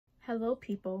Hello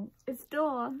people, it's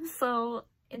Dawn. So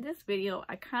in this video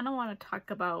I kind of want to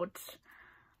talk about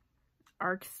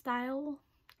art style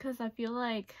because I feel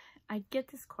like I get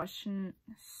this question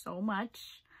so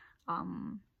much,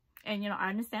 and I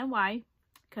understand why,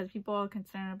 because people are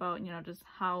concerned about just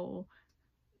how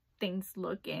things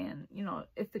look and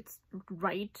if it's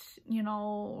right,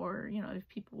 or if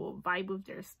people will vibe with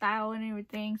their style and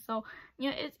everything. So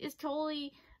it's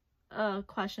totally a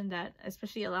question that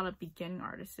especially a lot of beginning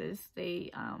artists they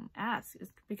ask, is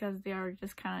because they are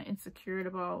just kind of insecure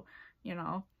about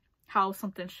how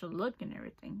something should look and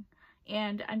everything.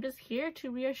 And I'm just here to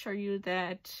reassure you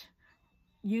that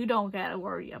you don't gotta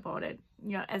worry about it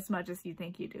as much as you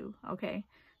think you do. Okay,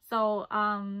 so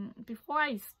before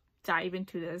I dive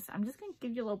into this, I'm just gonna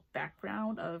give you a little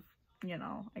background of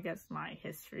I guess my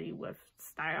history with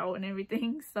style and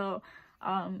everything. So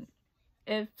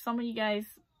if some of you guys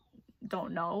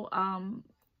don't know,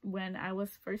 when I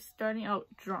was first starting out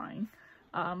drawing,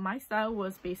 my style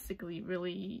was basically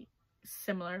really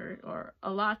similar, or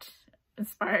a lot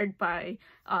inspired by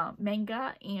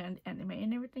manga and anime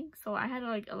and everything. So I had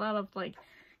like a lot of like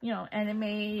anime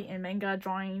and manga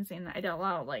drawings, and I did a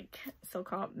lot of like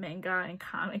so-called manga and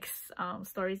comics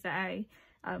stories that I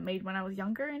made when I was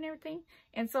younger and everything.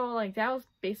 And so like that was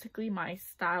basically my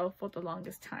style for the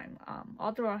longest time,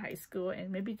 all throughout high school and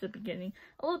maybe a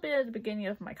little bit at the beginning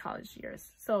of my college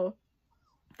years. So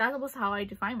that was how I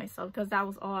defined myself, because that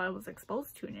was all I was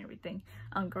exposed to and everything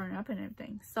growing up and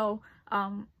everything. So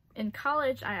in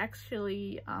college I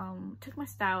actually took my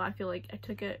style, I feel like I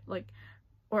took it like,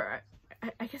 or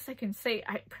I guess I can say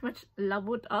I pretty much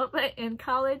leveled up in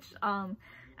college.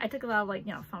 I took a lot of like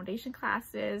foundation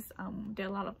classes, did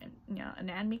a lot of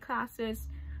anatomy classes,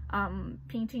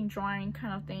 painting, drawing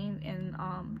kind of thing,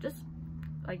 and just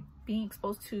like being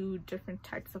exposed to different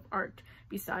types of art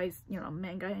besides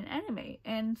manga and anime.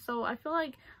 And so I feel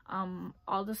like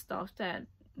all the stuff that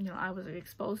I was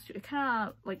exposed to, it kind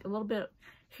of like a little bit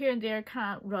here and there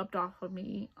kind of rubbed off on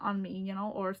me,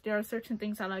 or there are certain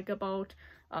things I like about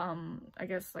I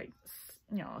guess like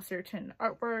certain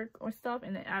artwork or stuff,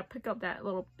 and then I pick up that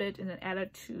little bit and then add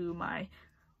it to my,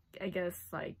 I guess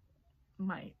like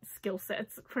my skill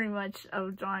sets pretty much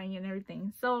of drawing and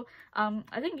everything. So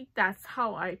I think that's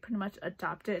how I pretty much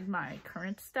adopted my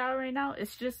current style right now.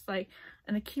 It's just like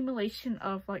an accumulation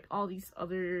of like all these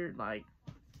other like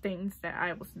things that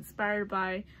I was inspired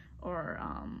by, or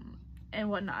and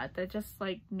whatnot, that just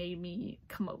like made me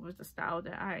come up with the style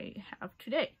that I have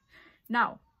today.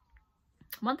 Now,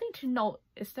 one thing to note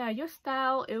is that your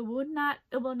style, it will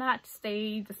not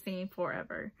stay the same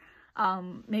forever.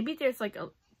 Maybe there's like a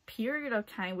period of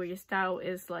time where your style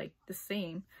is like the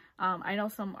same. I know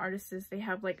some artists, they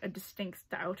have like a distinct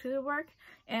style to their work,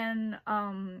 and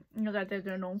that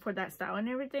they're known for that style and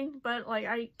everything. But like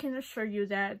I can assure you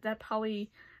that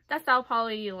style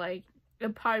probably like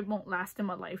it probably won't last them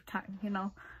a lifetime. Kind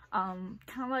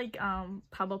of like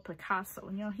Pablo Picasso.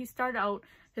 He started out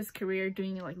his career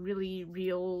doing like really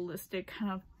realistic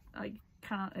kind of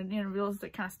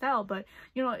realistic kind of style, but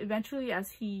eventually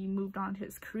as he moved on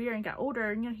his career and got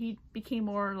older, he became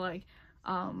more like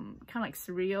kind of like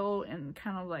surreal and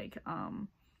kind of like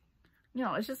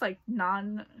it's just like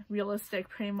non-realistic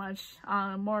pretty much,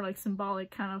 more like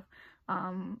symbolic kind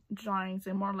of drawings,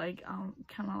 and more like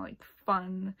kind of like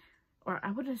fun, or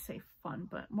I wouldn't say fun,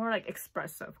 but more like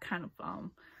expressive kind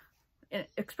of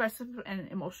expressive and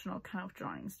emotional kind of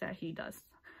drawings that he does.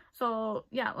 So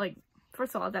yeah, like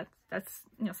first of all, that's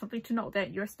something to note,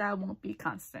 that your style won't be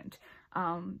constant.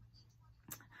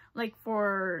 Like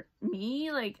for me,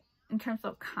 like in terms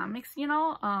of comics,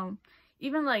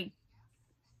 even like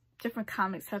different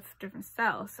comics have different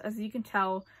styles, as you can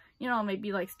tell.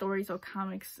 Maybe like stories or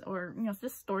comics, or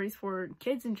just stories for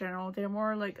kids in general, they're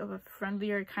more like of a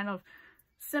friendlier kind of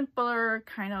simpler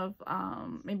kind of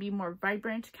maybe more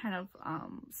vibrant kind of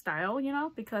style,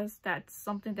 because that's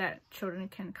something that children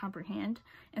can comprehend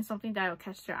and something that will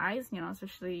catch their eyes,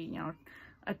 especially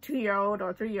a 2-year-old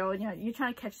or 3-year-old. You're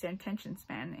trying to catch their attention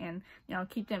span and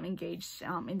keep them engaged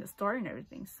in the story and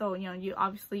everything. So you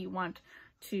obviously want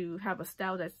to have a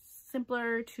style that's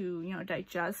simpler to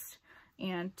digest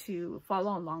and to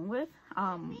follow along with,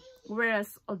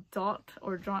 whereas adult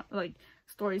or like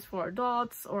stories for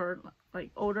adults or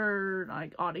like older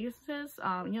like audiences,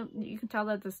 you can tell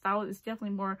that the style is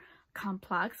definitely more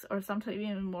complex, or sometimes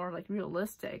even more like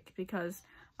realistic, because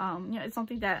it's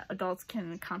something that adults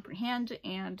can comprehend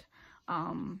and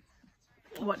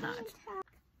whatnot.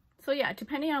 So yeah,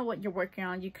 depending on what you're working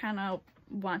on, you kind of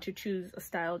want to choose a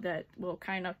style that will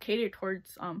kind of cater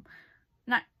towards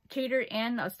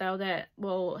and a style that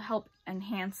will help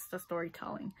enhance the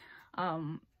storytelling.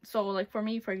 so like for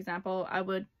me, for example, I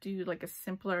would do like a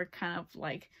simpler kind of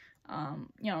like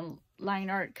you know, line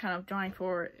art kind of drawing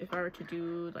for if I were to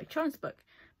do like children's book.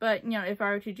 But you know, if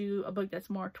I were to do a book that's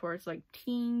more towards like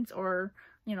teens or,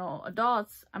 you know,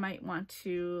 adults, I might want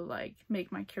to like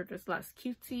make my characters less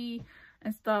cutesy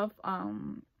and stuff.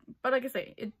 But like I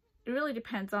say, it really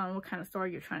depends on what kind of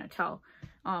story you're trying to tell.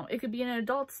 It could be an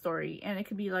adult story, and it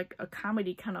could be like a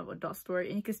comedy kind of adult story,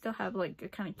 and you could still have like a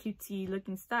kind of cutesy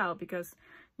looking style because,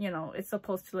 you know, it's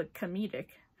supposed to look comedic.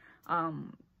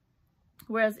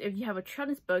 Whereas if you have a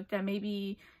children's book, that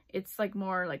maybe it's like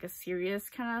more like a serious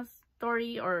kind of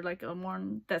story, or like a more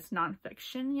that's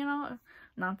nonfiction, you know,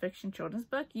 nonfiction children's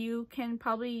book, you can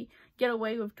probably get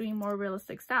away with doing more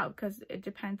realistic style because it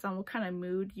depends on what kind of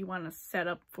mood you want to set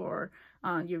up for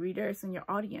your readers and your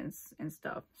audience and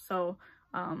stuff. So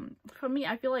for me,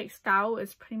 I feel like style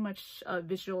is pretty much a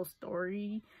visual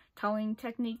storytelling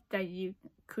technique that you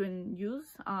can use.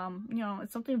 You know,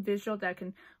 it's something visual that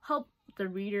can help the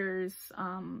readers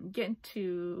get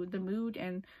into the mood,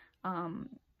 and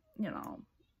you know,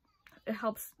 it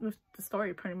helps with the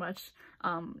story pretty much.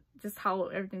 Just how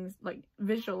everything's like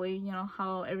visually, you know,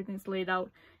 how everything's laid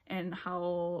out, and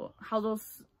how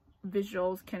those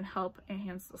visuals can help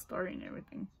enhance the story and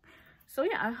everything. So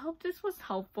yeah, I hope this was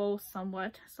helpful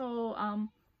somewhat. So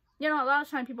you know, a lot of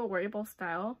time people worry about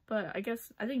style, but I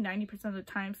think 90% of the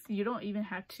times you don't even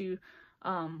have to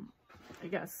I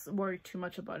guess worry too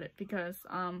much about it, because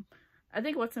I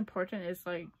think what's important is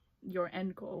like your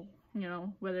end goal, you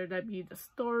know, whether that be the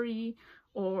story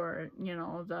or, you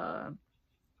know, the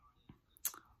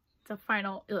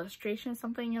final illustration,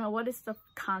 something, you know, what is the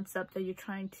concept that you're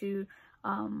trying to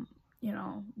you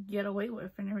know, get away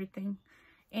with and everything.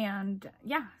 And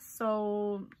yeah,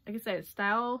 so like I said,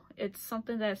 style, it's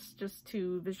something that's just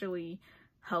to visually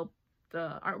help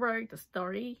the artwork, the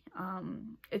story.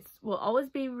 It will always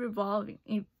be evolving.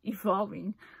 You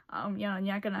know, you're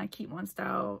not gonna keep one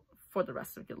style for the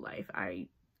rest of your life. I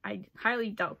highly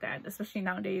doubt that, especially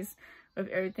nowadays with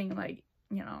everything like,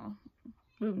 you know,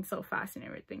 moving so fast and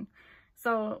everything.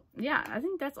 So yeah, I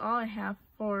think that's all I have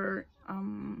for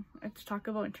to talk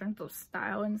about in terms of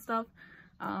style and stuff.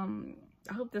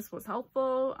 I hope this was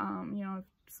helpful. You know,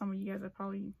 some of you guys are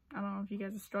probably, I don't know if you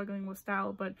guys are struggling with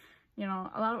style, but you know,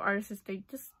 a lot of artists, they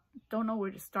just don't know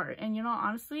where to start. And you know,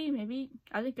 honestly, maybe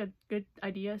I think a good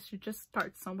idea is to just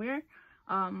start somewhere,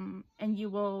 and you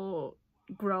will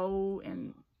grow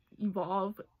and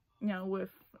evolve, you know,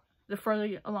 with the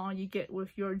further along you get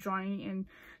with your drawing and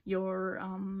your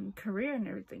career and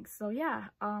everything. So yeah,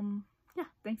 yeah,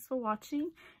 thanks for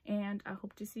watching, and I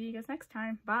hope to see you guys next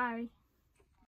time. Bye.